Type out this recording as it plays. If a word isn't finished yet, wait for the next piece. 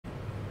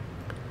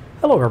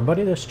Hello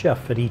everybody, this is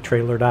Jeff at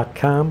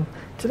etrailer.com.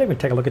 Today we're going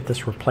to take a look at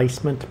this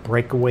replacement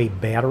breakaway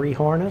battery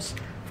harness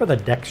for the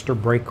Dexter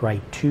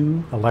Brakerite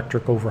II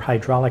Electric over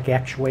hydraulic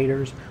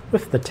actuators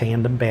with the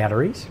tandem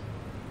batteries.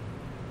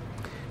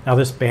 Now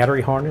this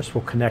battery harness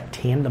will connect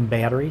tandem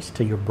batteries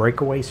to your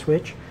breakaway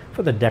switch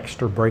for the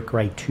Dexter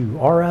Brakerite II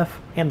RF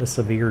and the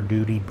severe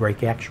duty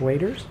brake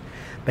actuators.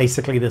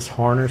 Basically this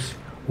harness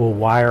will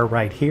wire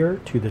right here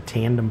to the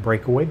tandem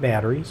breakaway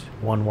batteries,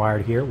 one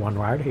wired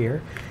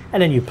here,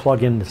 and then you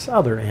plug in this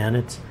other end.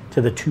 It's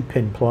to the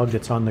 2-pin plug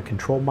that's on the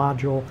control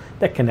module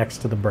that connects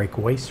to the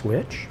breakaway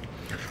switch.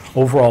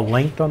 Overall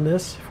length on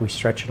this, if we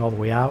stretch it all the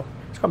way out,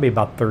 it's going to be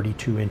about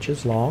 32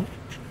 inches long.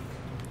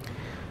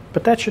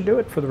 But that should do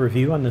it for the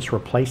review on this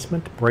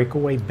replacement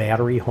breakaway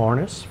battery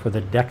harness for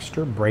the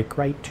Dexter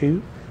Brakerite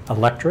II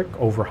Electric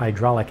over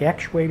hydraulic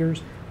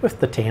actuators with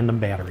the tandem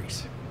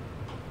batteries.